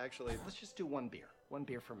 Twyla? Actually, let's just do one beer. One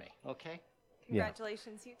beer for me, okay?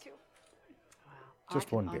 Congratulations, you two. Just I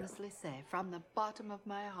can one beer. honestly say from the bottom of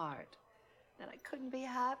my heart that I couldn't be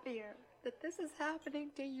happier that this is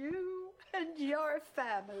happening to you and your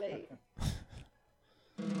family.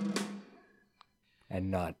 And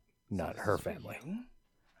not her family.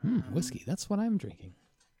 Whiskey. That's what I'm drinking.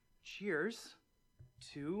 Cheers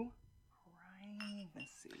to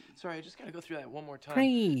privacy. Sorry, I just gotta go through that one more time.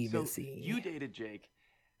 Privacy. So you dated Jake,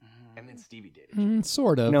 and then Stevie dated Jake.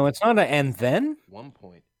 Sort of. No, it's not an and then. At one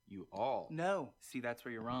point, you all. No. See, that's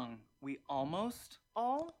where you're wrong. We almost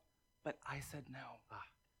all, but I said no.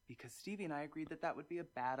 Because Stevie and I agreed that that would be a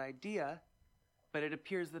bad idea, but it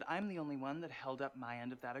appears that I'm the only one that held up my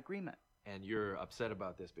end of that agreement. And you're upset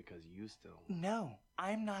about this because you still. No,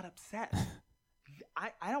 I'm not upset.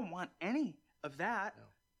 I don't want any of that. No.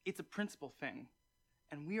 It's a principle thing.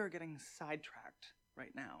 And we are getting sidetracked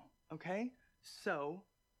right now, okay? So,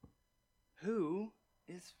 who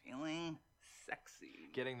is feeling sexy?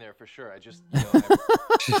 Getting there for sure. I just, you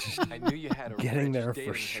know, I knew you had a Getting rich there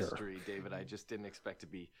dating for sure. history, David. I just didn't expect to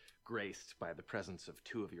be graced by the presence of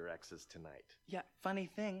two of your exes tonight. Yeah, funny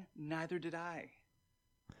thing, neither did I.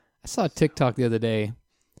 I saw a TikTok the other day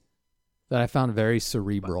that I found very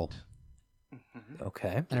cerebral.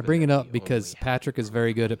 Okay. And I bring it up because Patrick is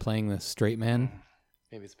very good at playing the straight man.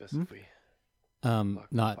 Maybe it's best if we.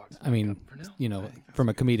 Not, I mean, you know, from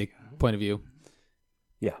a comedic point of view.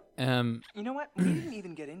 Yeah. You know what? We didn't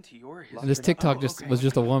even get into your history. And this TikTok was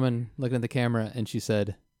just a woman looking at the camera, and she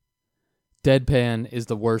said, "Deadpan is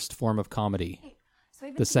the worst form of comedy. So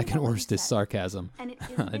I've been The thinking second about what worst you is said, sarcasm." and it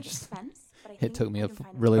is a I big just- expense, but I It think took me a we can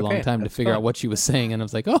find really a long Okay, time to that's figure out fine. what she was saying, and I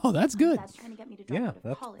was like, "Oh, that's good." Dad's trying to get me to drop Yeah, out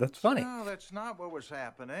of college. that's funny. No, that's not what was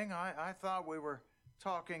happening. I thought we were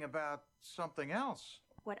talking about something else.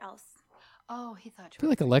 What else? Oh, he thought I feel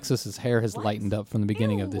like Alexis's hair has lightened up from the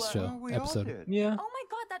beginning of this Ew, show we all episode. did. Yeah. Oh my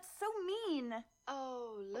god, that's so mean.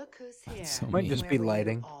 Oh, look who's here. so Might mean. just be Where were you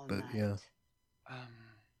lighting, all but night? yeah.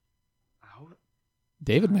 Out.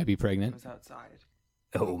 David might be I pregnant. was outside.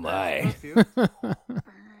 Oh my. Burned.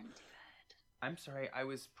 I'm sorry, I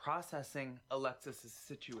was processing Alexis's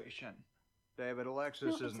situation. David, No,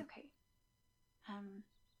 Alexis it's isn't. okay.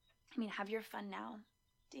 I mean, have your fun now,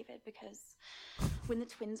 David, because when the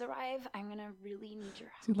twins arrive, I'm gonna really need your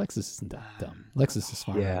help. See, Alexis isn't that dumb. Alexis is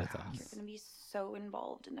smart. Yeah. I thought. You're gonna be so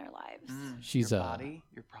involved in their lives. She's your body,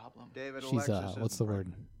 your problem. David, she's Alexis what's the isn't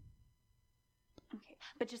word? Okay,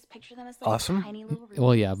 but just picture them as like Awesome. tiny little roommates.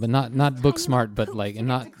 Well, yeah, but not book Tiny smart, little but like, poops and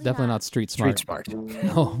you not get to clean definitely up. not street smart. Street smart.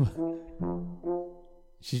 No.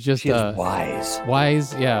 She's just She is wise.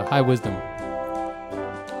 wise, yeah, high wisdom.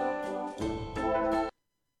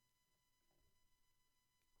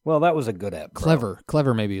 Well, that was a good app.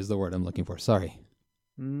 Clever maybe is the word I'm looking for. Sorry.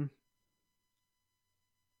 Mm.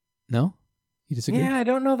 No? You disagree? Yeah, I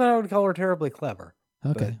don't know that I would call her terribly clever.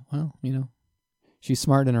 Okay. Well, she's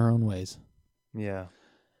smart in her own ways. Yeah.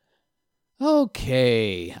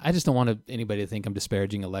 Okay. I just don't want anybody to think I'm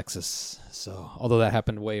disparaging Alexis. So, although that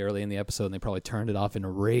happened way early in the episode and they probably turned it off in a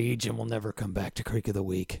rage and will never come back to Creek of the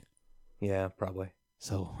Week. Yeah, probably.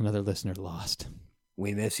 So, another listener lost.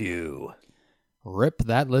 We miss you. Rip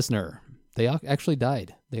that listener. They actually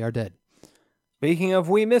died. They are dead. Speaking of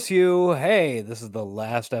we miss you, hey, this is the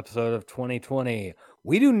last episode of 2020.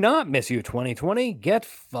 We do not miss you, 2020. Get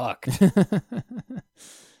fucked.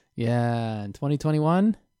 Yeah, in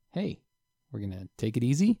 2021, hey, we're going to take it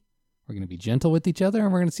easy. We're going to be gentle with each other,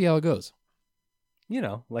 and we're going to see how it goes.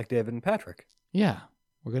 Like David and Patrick. Yeah,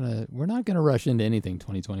 we're not going to rush into anything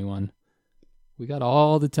 2021. We got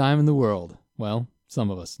all the time in the world. Well, some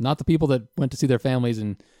of us. Not the people that went to see their families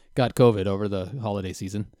and got COVID over the holiday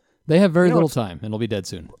season. They have very little time, and will be dead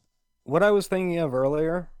soon. What I was thinking of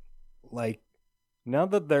earlier, now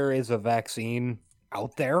that there is a vaccine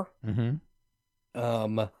out there,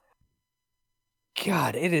 God,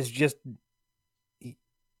 it is just...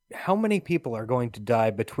 How many people are going to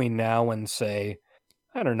die between now and, say,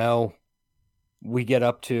 I don't know, we get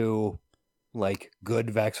up to,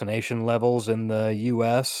 good vaccination levels in the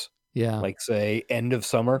U.S.? Yeah. Say, end of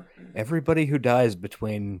summer? Everybody who dies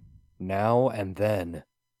between now and then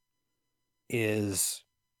is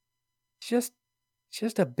just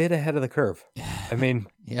a bit ahead of the curve. I mean...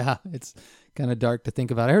 Yeah, it's kind of dark to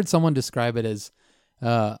think about. I heard someone describe it as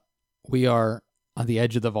we are on the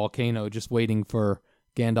edge of the volcano just waiting for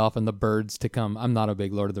Gandalf and the birds to come. I'm not a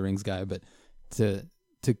big Lord of the Rings guy, but to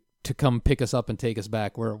come pick us up and take us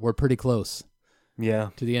back. We're pretty close. Yeah.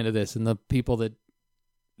 To the end of this, and the people that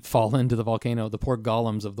fall into the volcano, the poor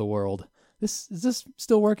golems of the world. Is this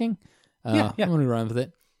still working? Yeah. I'm gonna run with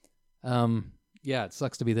it. Yeah, it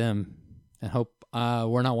sucks to be them, and hope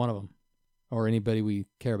we're not one of them, or anybody we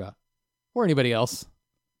care about, or anybody else.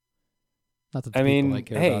 Not that the people I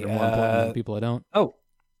care about are more important than the people I don't. Oh,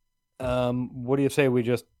 what do you say we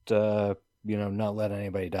just not let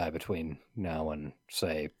anybody die between now and,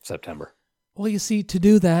 say, September? Well, you see, to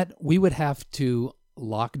do that, we would have to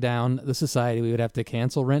lock down the society. We would have to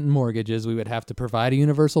cancel rent and mortgages. We would have to provide a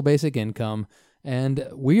universal basic income. And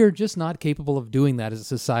we are just not capable of doing that as a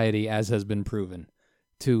society, as has been proven.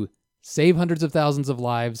 To save hundreds of thousands of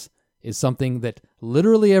lives is something that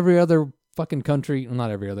literally every other fucking country, well, not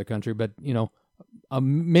every other country, but,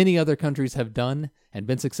 many other countries have done and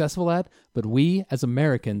been successful at, but we as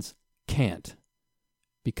Americans can't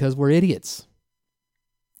because we're idiots.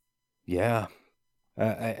 Yeah.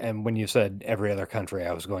 And when you said every other country,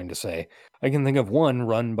 I was going to say, I can think of one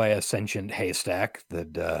run by a sentient haystack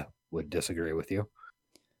that would disagree with you.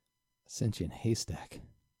 Sentient haystack?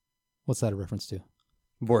 What's that a reference to?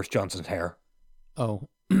 Boris Johnson's hair. Oh,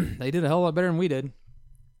 they did a hell of a lot better than we did.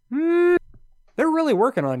 They're really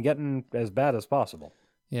working on getting as bad as possible.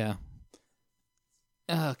 Yeah.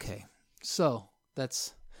 Okay. So,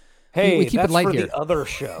 that's... Hey, we keep that's it light for here. The other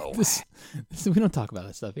show. We don't talk about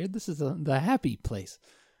that stuff here. This is the happy place.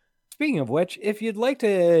 Speaking of which, if you'd like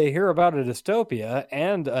to hear about a dystopia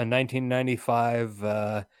and a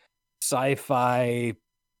 1995 sci-fi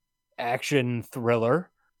action thriller,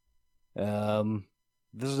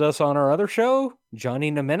 visit us on our other show, Johnny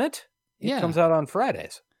in a Minute. It comes out on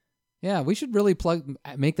Fridays. Yeah, we should really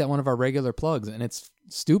make that one of our regular plugs, and it's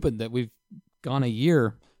stupid that we've gone a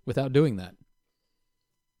year without doing that.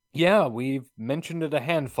 Yeah, we've mentioned it a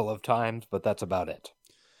handful of times, but that's about it.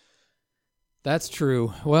 That's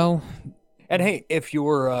true. Well, and hey, if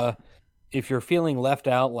you're feeling left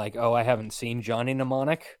out, like, oh, I haven't seen Johnny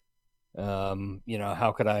Mnemonic,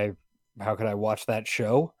 how could I watch that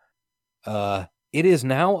show? It is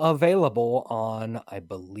now available on, I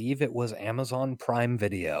believe it was Amazon Prime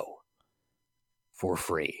Video for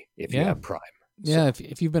free if you have Prime. Yeah,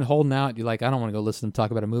 if you've been holding out, you're like, I don't want to go listen to talk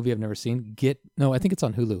about a movie I've never seen. I think it's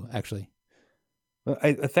on Hulu, actually.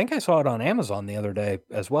 I think I saw it on Amazon the other day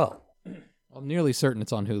as well. I'm nearly certain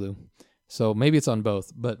it's on Hulu. So maybe it's on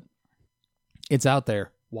both, but it's out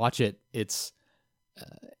there. Watch it. It's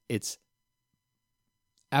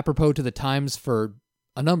apropos to the times for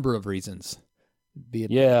a number of reasons. Be it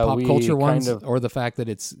pop culture ones or the fact that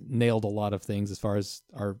it's nailed a lot of things as far as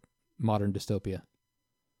our modern dystopia.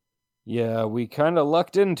 Yeah, we kind of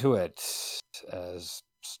lucked into it, as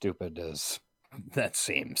stupid as that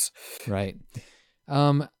seems. Right.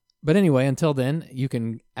 But anyway, until then, you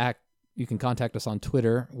can contact us on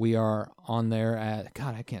Twitter. We are on there at,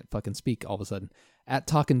 God, I can't fucking speak all of a sudden, at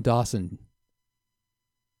Talkin' Dawson.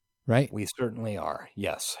 Right? We certainly are,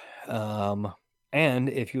 yes. And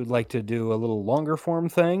if you would like to do a little longer form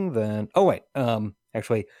thing, then... Oh, wait.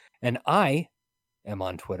 Actually, and I am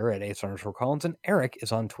on Twitter at Ace_Collins, and Eric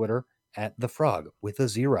is on Twitter at The Frog with a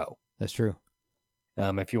 0. That's true.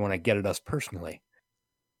 If you want to get at us personally.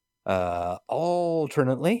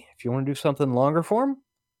 Alternately, if you want to do something longer form,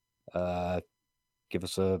 give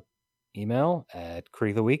us a email at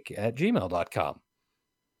creekoftheweek@gmail.com.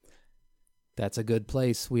 That's a good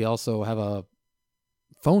place. We also have a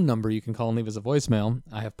phone number you can call and leave us a voicemail.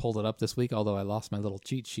 I have pulled it up this week, although I lost my little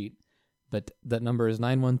cheat sheet. But that number is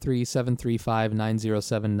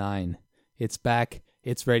 913-735-9079. It's back.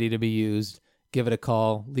 It's ready to be used. Give it a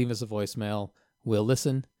call. Leave us a voicemail. We'll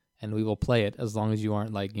listen, and we will play it as long as you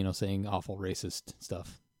aren't, like, saying awful racist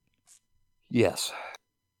stuff. Yes.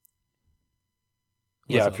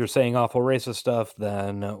 Yeah, if you're saying awful racist stuff,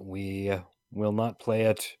 then we will not play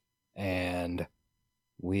it, and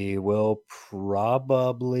we will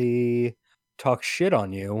probably talk shit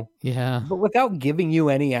on you. Yeah. But without giving you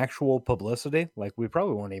any actual publicity. Like, we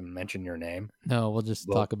probably won't even mention your name. No, we'll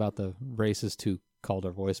just talk about the racist who called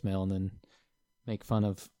our voicemail and then make fun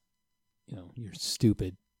of, your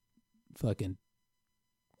stupid fucking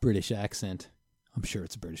British accent. I'm sure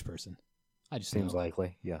it's a British person. I just Seems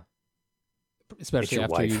likely, yeah. Especially your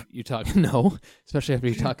after wife. you talk. No, especially after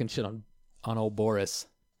you're talking shit on old Boris.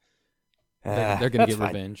 They're going to get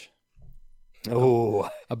revenge. Oh,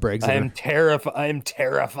 a Brexit. I am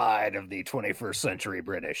terrified of the 21st century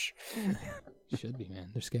British. Should be,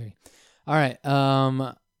 man. They're scary. All right.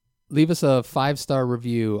 Leave us a 5-star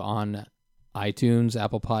review on iTunes,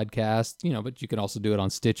 Apple Podcasts, but you can also do it on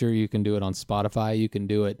Stitcher. You can do it on Spotify. You can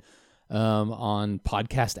do it on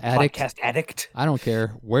Podcast Addict. Podcast Addict. I don't care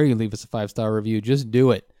where you leave us a 5-star review. Just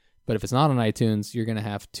do it. But if it's not on iTunes, you're going to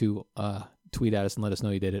have to tweet at us and let us know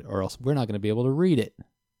you did it, or else we're not going to be able to read it.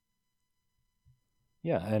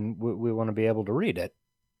 Yeah, and we want to be able to read it,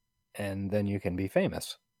 and then you can be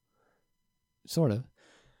famous. Sort of.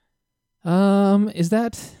 Is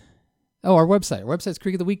that... Oh, our website. Our website's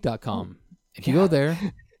creekoftheweek.com. If you go there,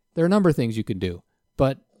 there are a number of things you can do.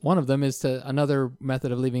 But one of them is another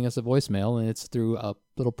method of leaving us a voicemail, and it's through a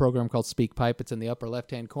little program called SpeakPipe. It's in the upper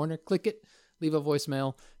left-hand corner. Click it, leave a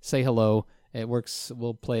voicemail, say hello. It works.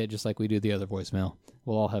 We'll play it just like we do the other voicemail.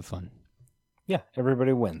 We'll all have fun. Yeah,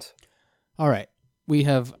 everybody wins. All right. We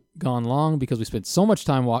have gone long because we spent so much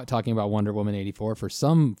time talking about Wonder Woman 84 for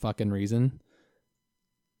some fucking reason.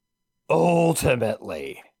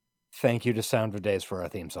 Ultimately, thank you to Sound of Days for our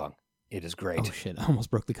theme song. It is great. Oh, shit. I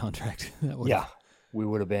almost broke the contract. Yeah, we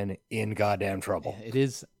would have been in goddamn trouble. It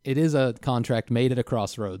is a contract made at a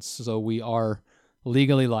crossroads, so we are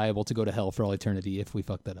legally liable to go to hell for all eternity if we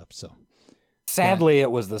fuck that up. So, sadly,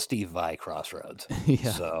 it was the Steve Vai crossroads.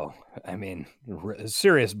 Yeah. So, I mean,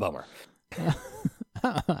 serious bummer. I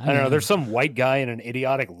don't know. There's some white guy in an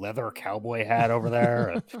idiotic leather cowboy hat over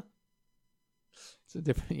there. It's a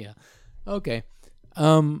different, yeah. Okay.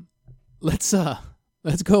 Let's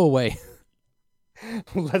go away.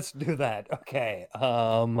 Let's do that. Okay.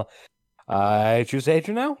 I choose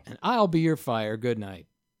Adrian now. And I'll be your fire. Good night.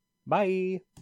 Bye.